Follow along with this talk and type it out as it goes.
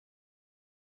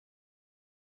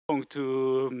going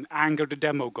to anger the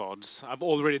demo gods. I've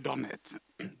already done it.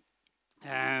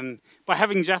 By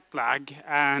having jet lag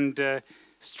and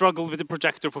struggled with the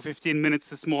projector for 15 minutes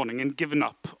this morning and given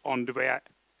up on the way I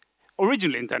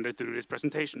originally intended to do this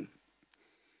presentation.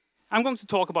 I'm going to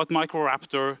talk about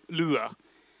Microraptor lua,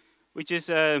 which is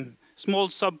a small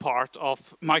subpart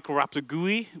of Microraptor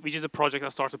GUI, which is a project I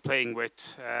started playing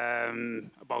with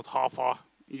about half a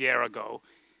year ago.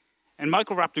 And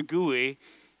Microraptor GUI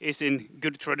is in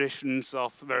good traditions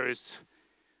of various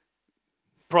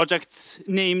projects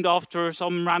named after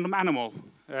some random animal.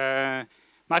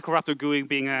 Microraptor GUI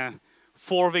being a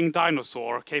four-winged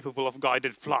dinosaur capable of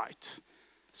guided flight.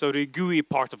 So the GUI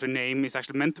part of the name is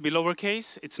actually meant to be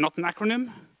lowercase. It's not an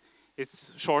acronym.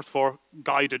 It's short for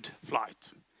guided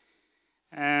flight.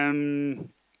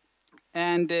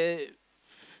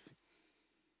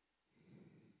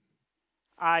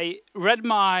 I read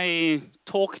my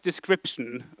talk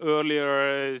description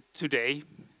earlier today,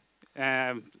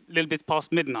 a little bit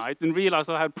past midnight, and realized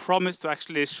that I had promised to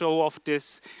actually show off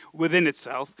this within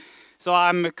itself. So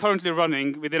I'm currently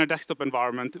running within a desktop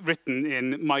environment written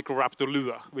in Microraptor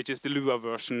lua, which is the Lua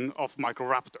version of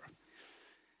Microraptor.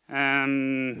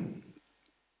 I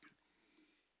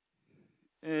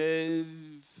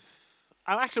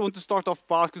actually want to start off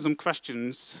by asking some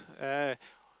questions.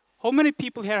 How many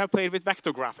people here have played with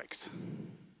vector graphics?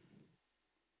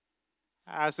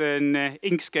 As in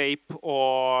Inkscape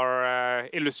or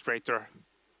Illustrator?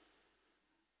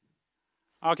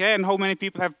 Okay, and how many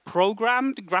people have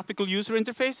programmed graphical user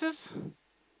interfaces?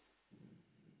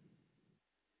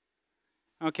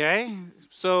 Okay,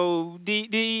 so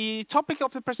the topic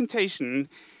of the presentation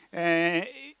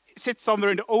sits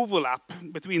somewhere in the overlap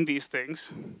between these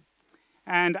things.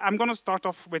 And I'm going to start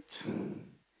off with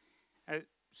a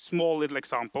small little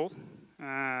example.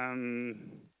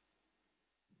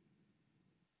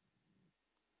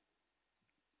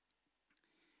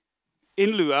 In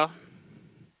Lua,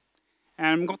 and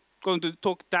I'm not going to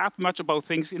talk that much about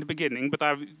things in the beginning, but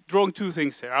I'm drawing two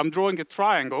things here. I'm drawing a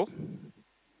triangle,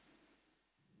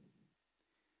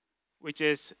 which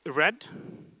is red.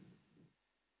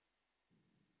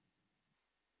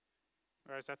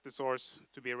 Where I set the source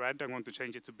to be red, I'm going to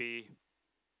change it to be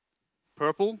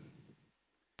purple.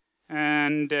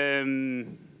 And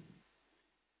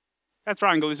that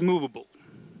triangle is movable.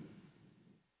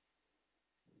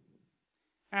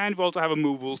 And we also have a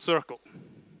movable circle.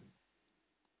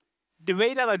 The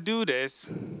way that I do this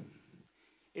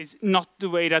is not the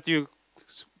way that you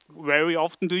very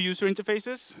often do user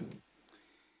interfaces.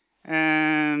 But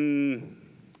I'm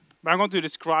going to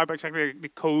describe exactly the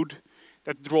code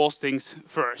that draws things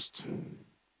first.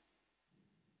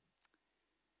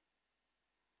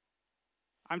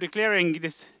 I'm declaring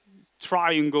this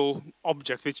triangle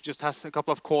object, which just has a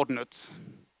couple of coordinates,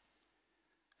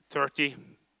 30x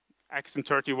and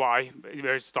 30y,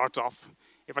 where it starts off.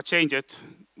 If I change it,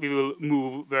 we will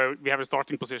move where we have a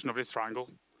starting position of this triangle.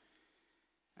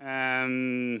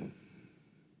 And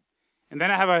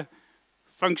then I have a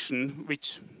function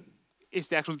which is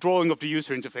the actual drawing of the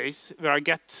user interface, where I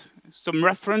get some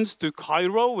reference to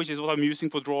Cairo, which is what I'm using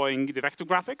for drawing the vector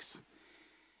graphics.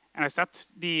 And I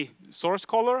set the source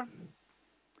color,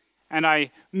 and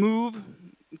I move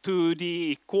to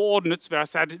the coordinates where I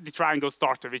said the triangle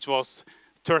started, which was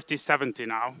 30, 70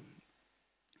 now.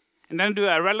 And then do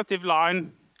a relative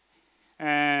line,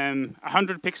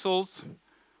 100 pixels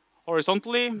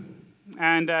horizontally,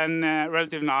 and then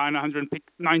relative line,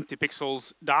 190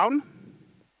 pixels down.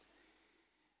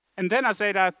 And then I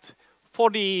say that for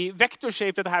the vector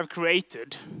shape that I have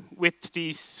created with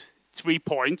these 3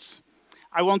 points,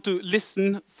 I want to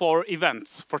listen for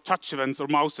events, for touch events or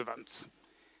mouse events.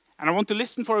 And I want to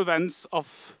listen for events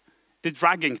of the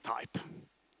dragging type.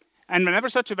 And whenever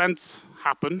such events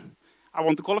happen, I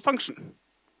want to call a function.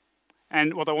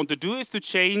 And what I want to do is to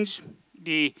change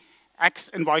the x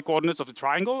and y coordinates of the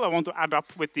triangle. I want to add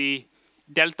up with the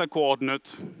delta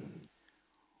coordinate,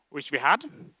 which we had.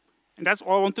 And that's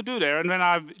all I want to do there. And when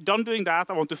I've done doing that,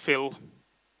 I want to fill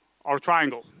our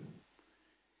triangle.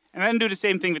 And then do the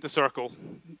same thing with the circle,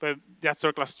 but that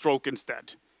circle has stroke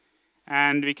instead.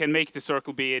 And we can make the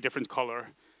circle be a different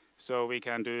color. So we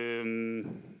can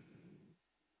do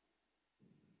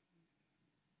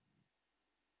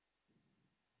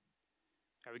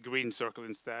have a green circle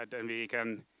instead, and we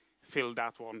can fill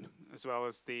that one as well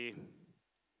as the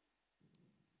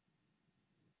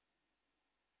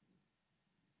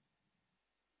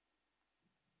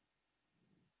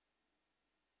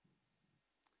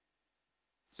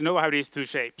So now I have these two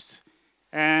shapes.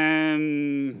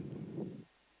 And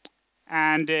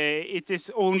it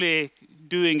is only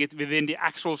doing it within the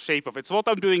actual shape of it. So what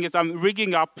I'm doing is I'm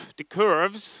rigging up the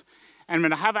curves, and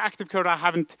when I have an active curve I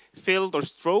haven't filled or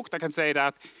stroked, I can say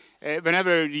that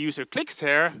whenever the user clicks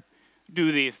here,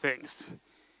 do these things.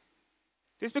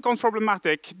 This becomes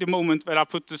problematic the moment when I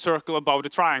put the circle above the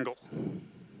triangle,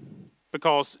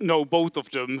 because no, both of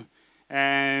them,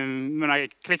 when I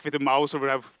click with the mouse or when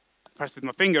I press with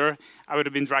my finger, I would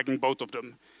have been dragging both of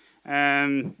them.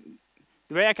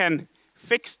 The way I can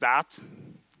fix that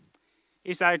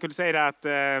is I could say that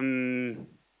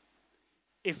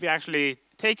if we actually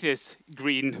take this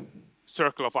green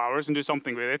circle of ours and do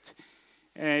something with it,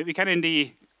 we can in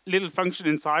the little function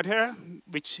inside here,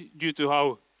 which due to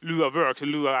how Lua works,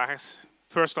 and Lua has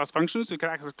first-class functions, you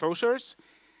can access closures.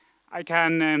 I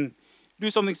can do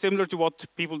something similar to what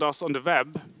people does on the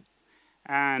web,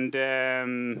 and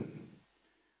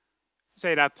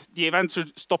say that the events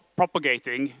should stop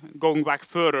propagating, going back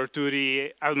further to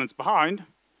the elements behind.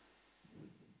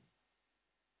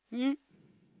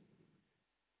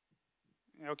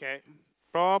 Okay,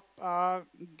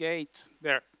 propagate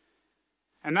there.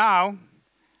 And now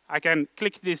I can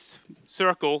click this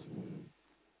circle,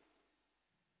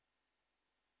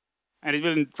 and it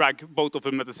will drag both of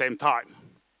them at the same time.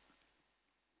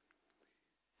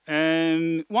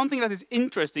 One thing that is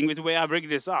interesting with the way I've rigged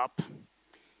this up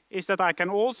is that I can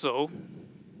also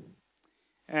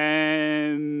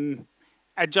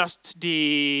adjust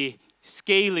the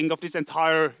scaling of this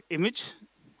entire image,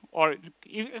 or I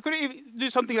could do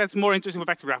something that's more interesting with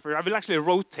vector graph. I will actually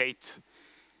rotate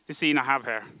the scene I have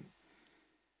here.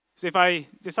 So if I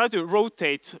decide to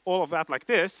rotate all of that like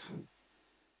this,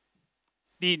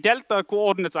 the delta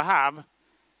coordinates I have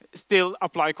still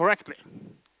apply correctly.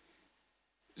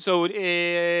 So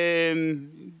the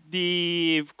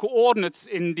coordinates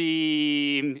in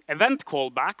the event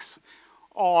callbacks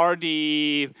are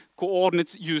the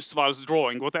coordinates used whilst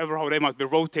drawing, whatever how they might be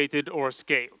rotated or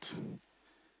scaled.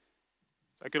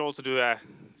 So I could also do a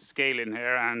scale in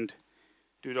here and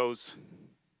do those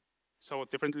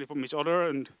somewhat differently from each other,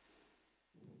 and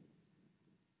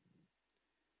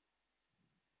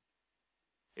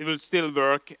it will still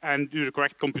work and do the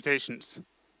correct computations.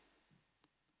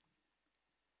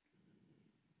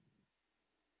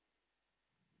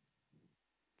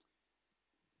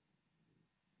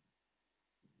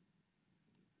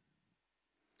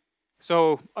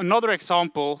 So another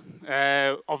example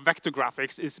of vector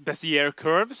graphics is Bezier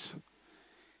curves.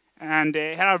 And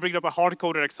here I've rigged up a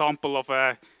hard-coded example of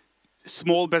a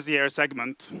small Bezier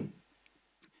segment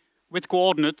with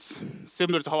coordinates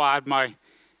similar to how I had my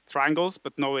triangles,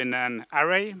 but now in an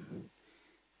array.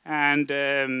 And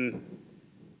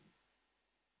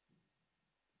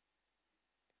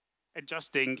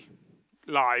adjusting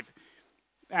live.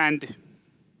 And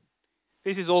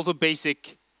this is also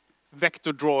basic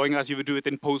vector drawing as you would do it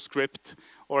in PostScript,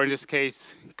 or in this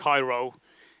case, Cairo.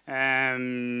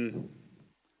 But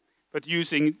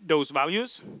using those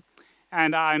values.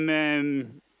 And I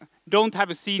don't have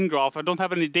a scene graph, I don't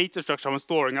have any data structure I'm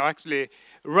storing. I'm actually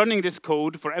running this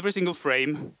code for every single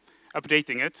frame,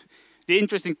 updating it. The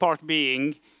interesting part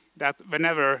being that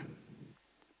whenever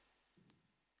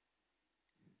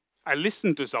I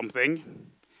listen to something,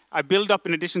 I build up,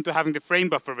 in addition to having the frame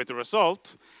buffer with the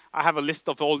result, I have a list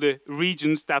of all the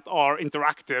regions that are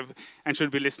interactive and should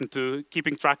be listened to,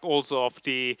 keeping track also of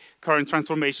the current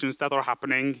transformations that are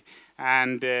happening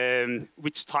and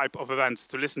which type of events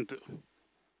to listen to.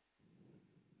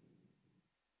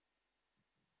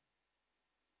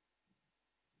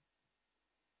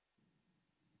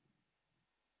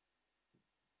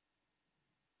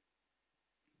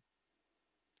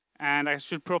 And I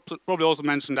should probably also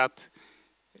mention that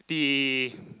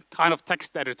the kind of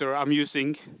text editor I'm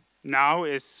using now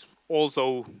is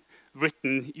also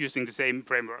written using the same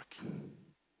framework.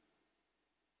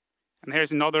 And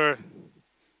here's another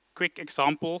quick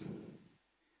example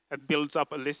that builds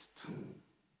up a list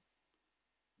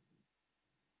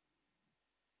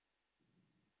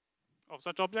of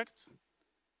such objects.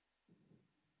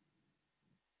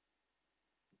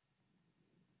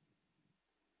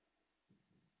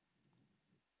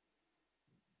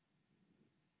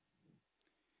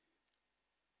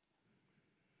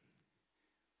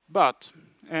 But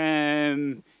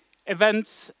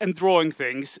events and drawing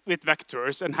things with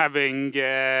vectors and having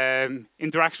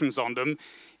interactions on them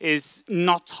is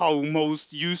not how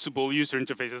most usable user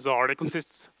interfaces are. They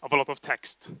consist of a lot of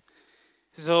text.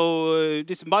 So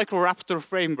this Microraptor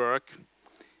framework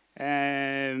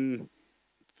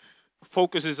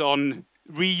focuses on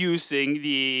reusing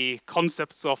the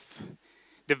concepts of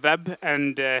the web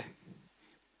and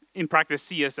in practice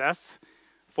CSS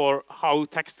for how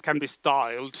text can be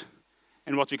styled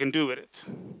and what you can do with it.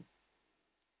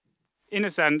 in a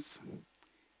sense,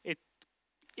 it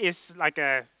is like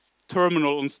a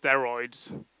terminal on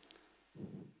steroids.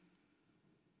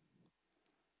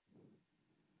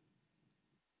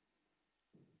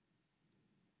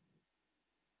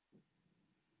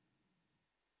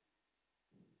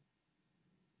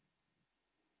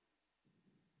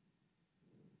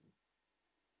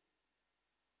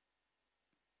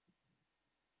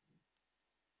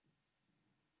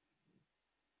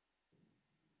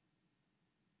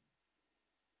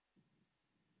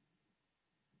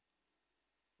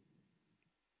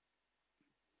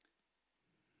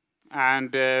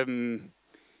 And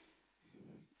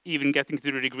even getting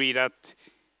to the degree that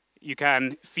you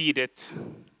can feed it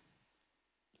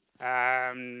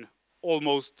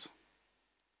almost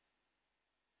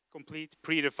complete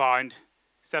predefined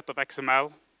set of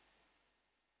XML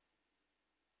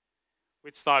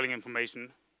with styling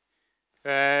information.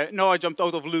 No, I jumped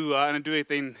out of Lua and I do it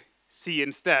in C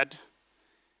instead.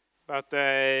 But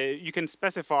you can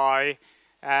specify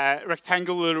a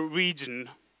rectangular region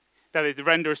that it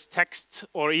renders text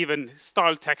or even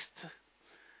style text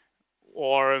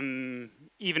or even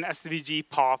SVG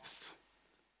paths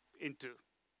into.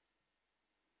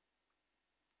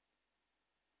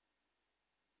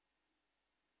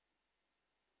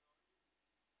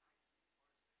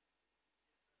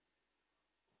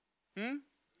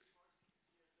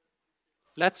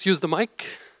 Let's use the mic.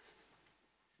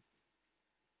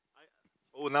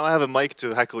 Oh, now I have a mic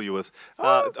to heckle you with.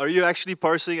 Are you actually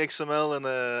parsing XML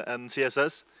and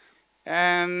CSS?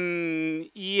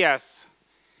 Yes.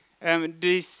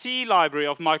 The C library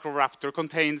of Microraptor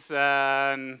contains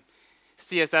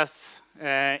CSS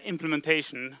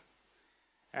implementation,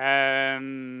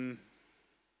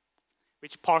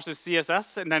 which parses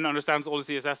CSS and then understands all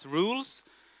the CSS rules.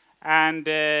 And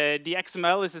the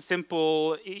XML is a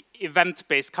simple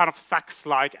event-based, kind of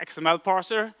Sax-like XML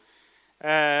parser,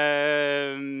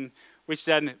 which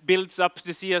then builds up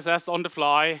the CSS on the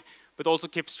fly, but also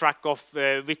keeps track of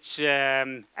which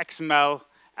XML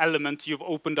element you've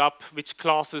opened up, which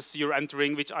classes you're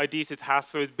entering, which IDs it has,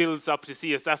 so it builds up the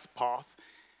CSS path.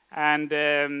 And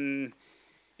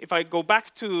if I go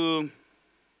back to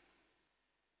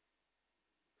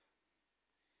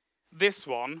this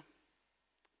one,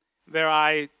 where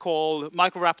I call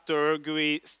Microraptor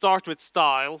GUI start with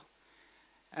style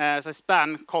as I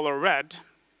span color red,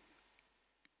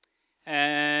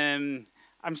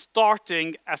 I'm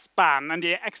starting a span, and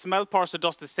the XML parser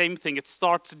does the same thing. It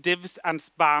starts divs and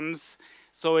spans,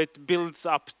 so it builds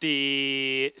up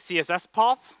the CSS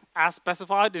path as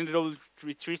specified in the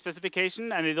tree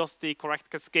specification, and it does the correct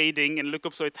cascading and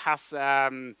lookup, so it has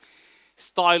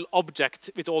style object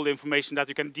with all the information that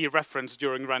you can dereference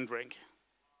during rendering.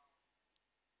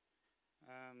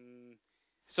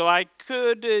 So I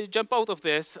could jump out of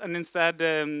this and instead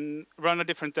run a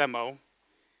different demo.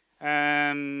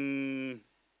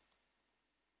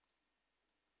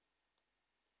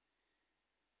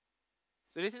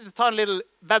 So this is a tiny little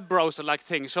web browser-like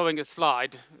thing showing a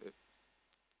slide,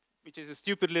 which is a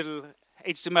stupid little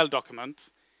HTML document,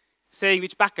 saying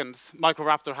which backends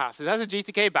Microraptor has. It has a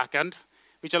GTK backend,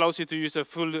 which allows you to use a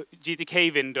full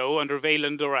GTK window under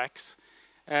Wayland or X.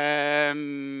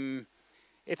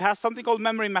 It has something called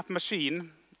memory map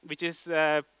machine, which is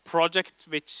a project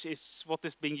which is what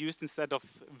is being used instead of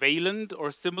Wayland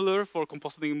or similar for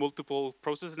compositing multiple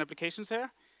processes and applications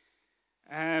here.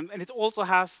 And it also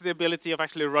has the ability of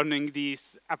actually running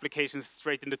these applications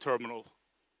straight in the terminal.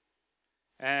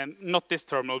 Not this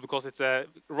terminal, because it's a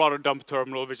rather dumb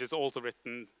terminal, which is also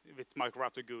written with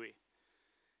Microraptor GUI.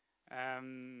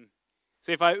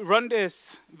 So if I run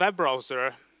this web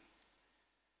browser,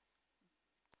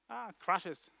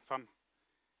 crashes, fun.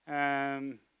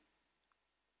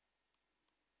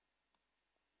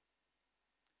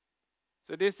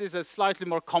 So this is a slightly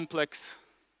more complex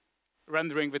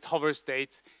rendering with hover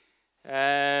states.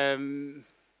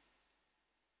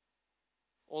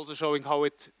 Also showing how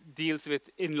it deals with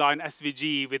inline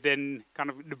SVG within kind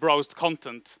of the browsed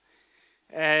content.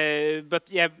 But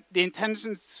yeah, the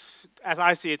intentions, as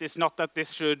I see it, is not that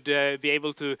this should be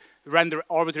able to render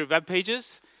arbitrary web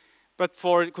pages, but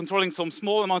for controlling some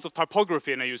small amounts of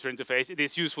typography in a user interface, it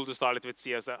is useful to style it with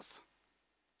CSS.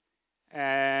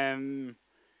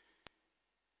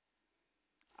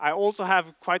 I also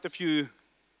have quite a few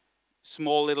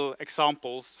small little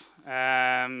examples.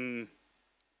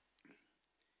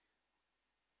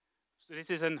 So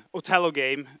this is an Othello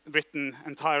game written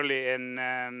entirely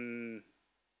in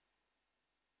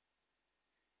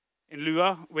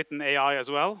Lua with an AI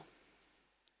as well.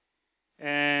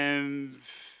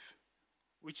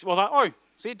 Which was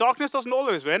see, darkness doesn't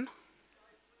always win.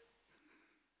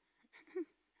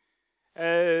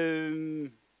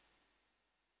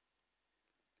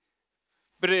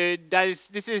 But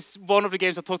this is one of the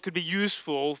games I thought could be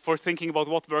useful for thinking about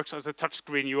what works as a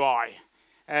touchscreen UI.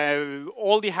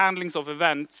 All the handlings of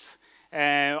events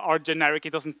are generic.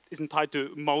 It isn't tied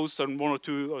to mouse on 1 or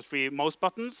 2 or 3 mouse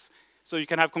buttons. So you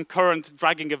can have concurrent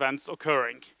dragging events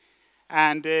occurring.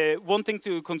 And one thing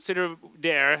to consider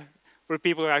there for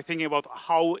people who are thinking about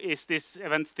how is this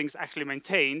event things actually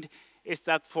maintained is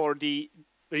that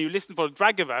when you listen for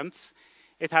drag events,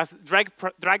 it has drag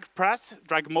press,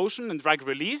 drag motion, and drag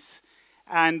release.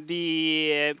 And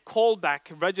the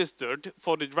callback registered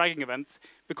for the dragging event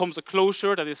becomes a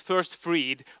closure that is first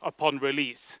freed upon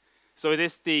release. So it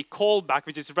is the callback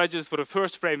which is registered for the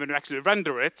first frame when you actually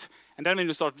render it. And then when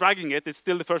you start dragging it, it's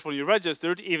still the first one you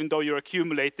registered, even though you're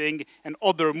accumulating and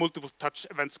other multiple touch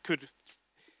events could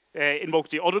invoke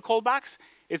the other callbacks.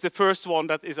 It's the first one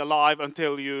that is alive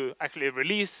until you actually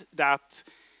release that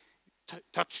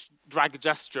touch drag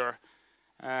gesture.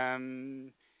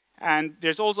 And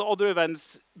there's also other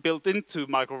events built into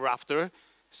Microraptor.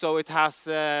 So it has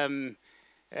tap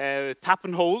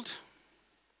and hold.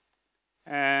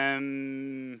 I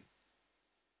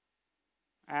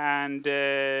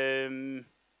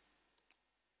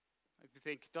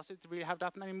think, does it really have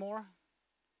that many more?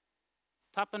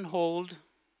 Tap and hold.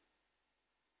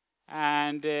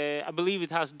 And I believe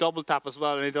it has double tap as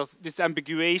well, and it does this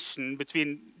ambiguation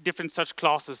between different such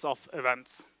classes of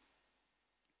events.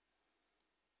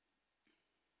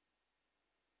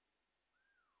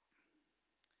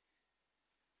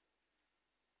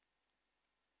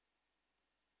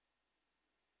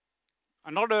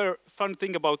 Another fun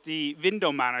thing about the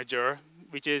window manager,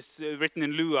 which is written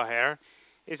in Lua here,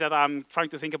 is that I'm trying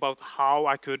to think about how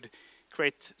I could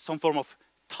create some form of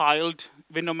tiled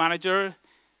window manager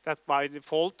that by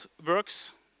default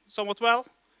works somewhat well.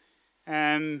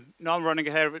 Now I'm running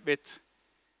here with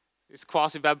this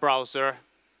quasi web browser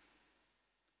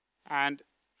and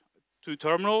 2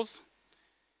 terminals.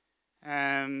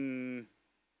 Ignoring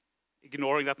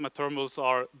that my terminals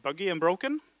are buggy and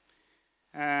broken.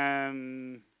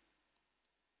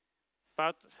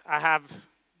 But I have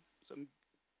some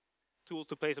tools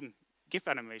to play some GIF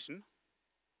animation.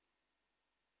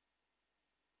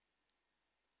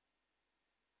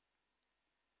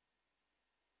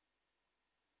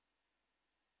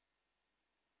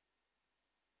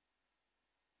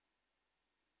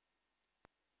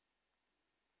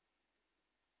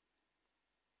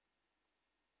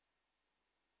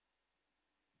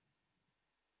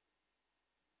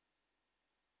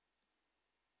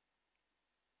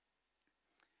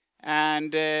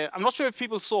 And I'm not sure if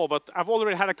people saw, but I've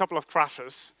already had a couple of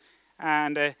crashes.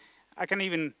 And I can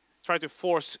even try to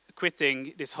force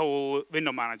quitting this whole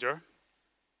window manager.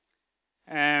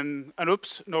 And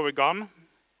oops, now we're gone.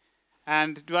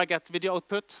 And do I get video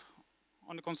output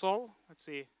on the console? Let's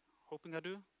see, hoping I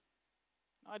do.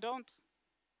 No, I don't.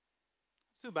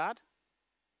 It's too bad.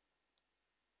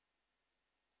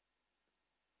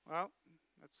 Well,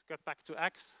 let's get back to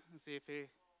X and see if he...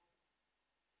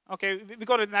 Okay, we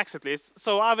got it in X at least.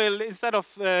 So I will, instead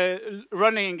of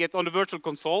running it on the virtual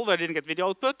console where I didn't get video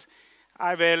output,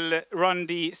 I will run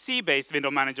the C-based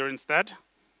window manager instead.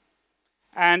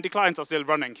 And the clients are still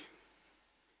running,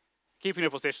 keeping their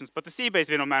positions. But the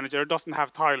C-based window manager doesn't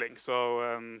have tiling. So,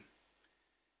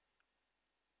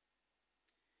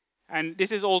 and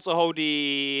this is also how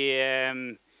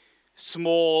the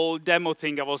small demo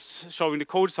thing I was showing the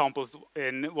code samples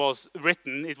in was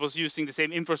written. It was using the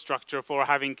same infrastructure for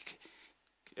having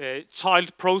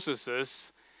child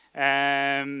processes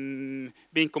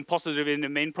being composited in the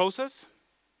main process.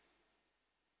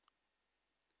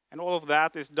 And all of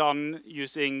that is done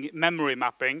using memory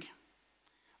mapping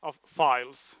of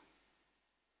files.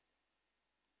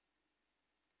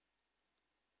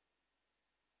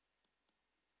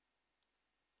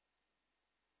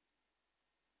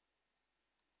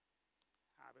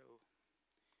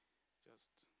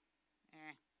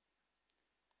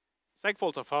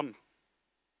 Segfaults are fun.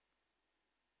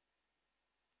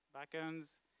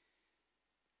 Backends.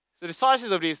 So the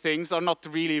sizes of these things are not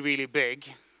really, really big.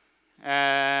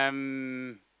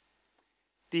 The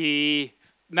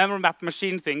memory map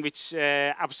machine thing, which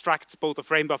abstracts both the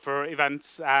frame buffer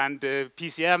events and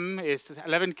PCM, is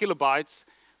 11 kilobytes.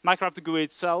 Microraptor GUI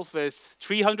itself is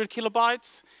 300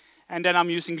 kilobytes. And then I'm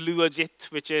using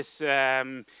luajit, which is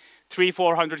 300-400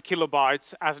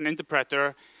 kilobytes as an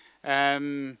interpreter.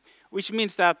 Which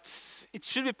means that it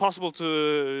should be possible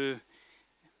to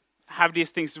have these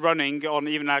things running on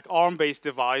even like ARM-based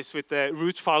device with a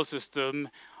root file system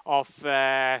of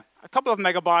a couple of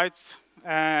megabytes,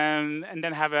 and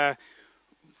then have a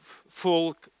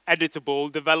full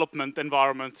editable development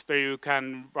environment where you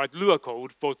can write Lua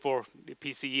code, both for the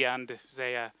PC and,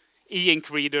 say, a e-ink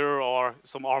reader or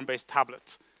some ARM-based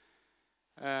tablet.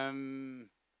 That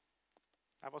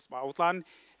was my outline.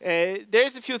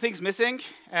 There's a few things missing.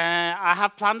 I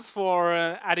have plans for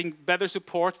adding better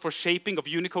support for shaping of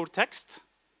Unicode text.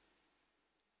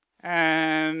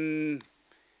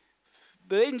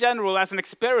 But in general, as an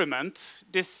experiment,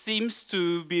 this seems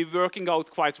to be working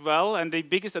out quite well. And the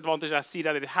biggest advantage I see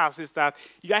that it has is that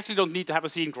you actually don't need to have a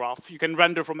scene graph. You can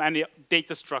render from any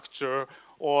data structure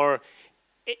or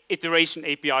iteration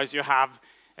APIs you have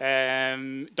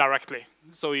directly.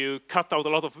 So you cut out a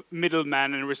lot of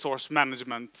middleman and resource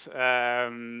management,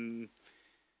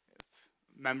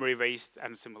 memory waste,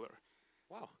 and similar.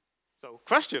 Wow. So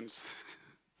questions?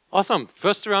 Awesome.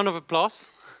 First round of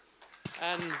applause.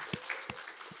 And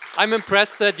I'm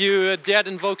impressed that you dared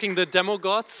invoking the demo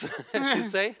gods, as you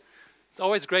say. It's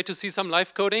always great to see some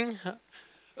live coding.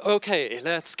 Okay,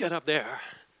 let's get up there.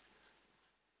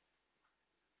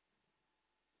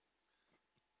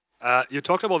 You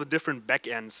talked about the different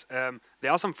backends.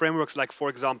 There are some frameworks like, for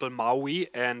example, Maui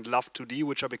and Love2D,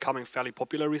 which are becoming fairly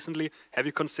popular recently. Have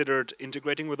you considered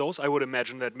integrating with those? I would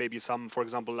imagine that maybe some, for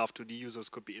example, Love2D users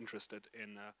could be interested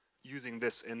in using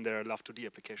this in their Love2D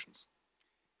applications.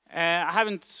 I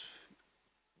haven't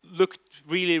looked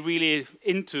really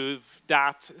into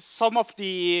that. Some of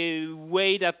the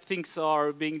way that things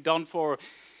are being done for,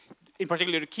 in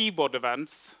particular, the keyboard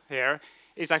events here,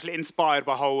 is actually inspired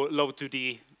by how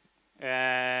Love2D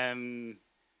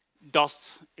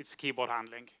does its keyboard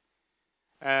handling.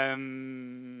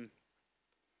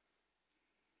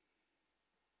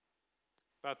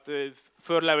 But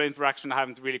further level interaction I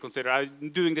haven't really considered.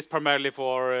 I'm doing this primarily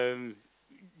for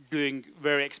doing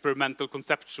very experimental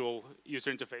conceptual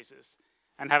user interfaces,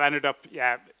 and have ended up,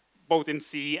 both in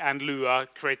C and Lua,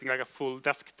 creating like a full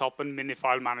desktop and mini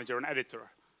file manager and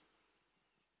editor.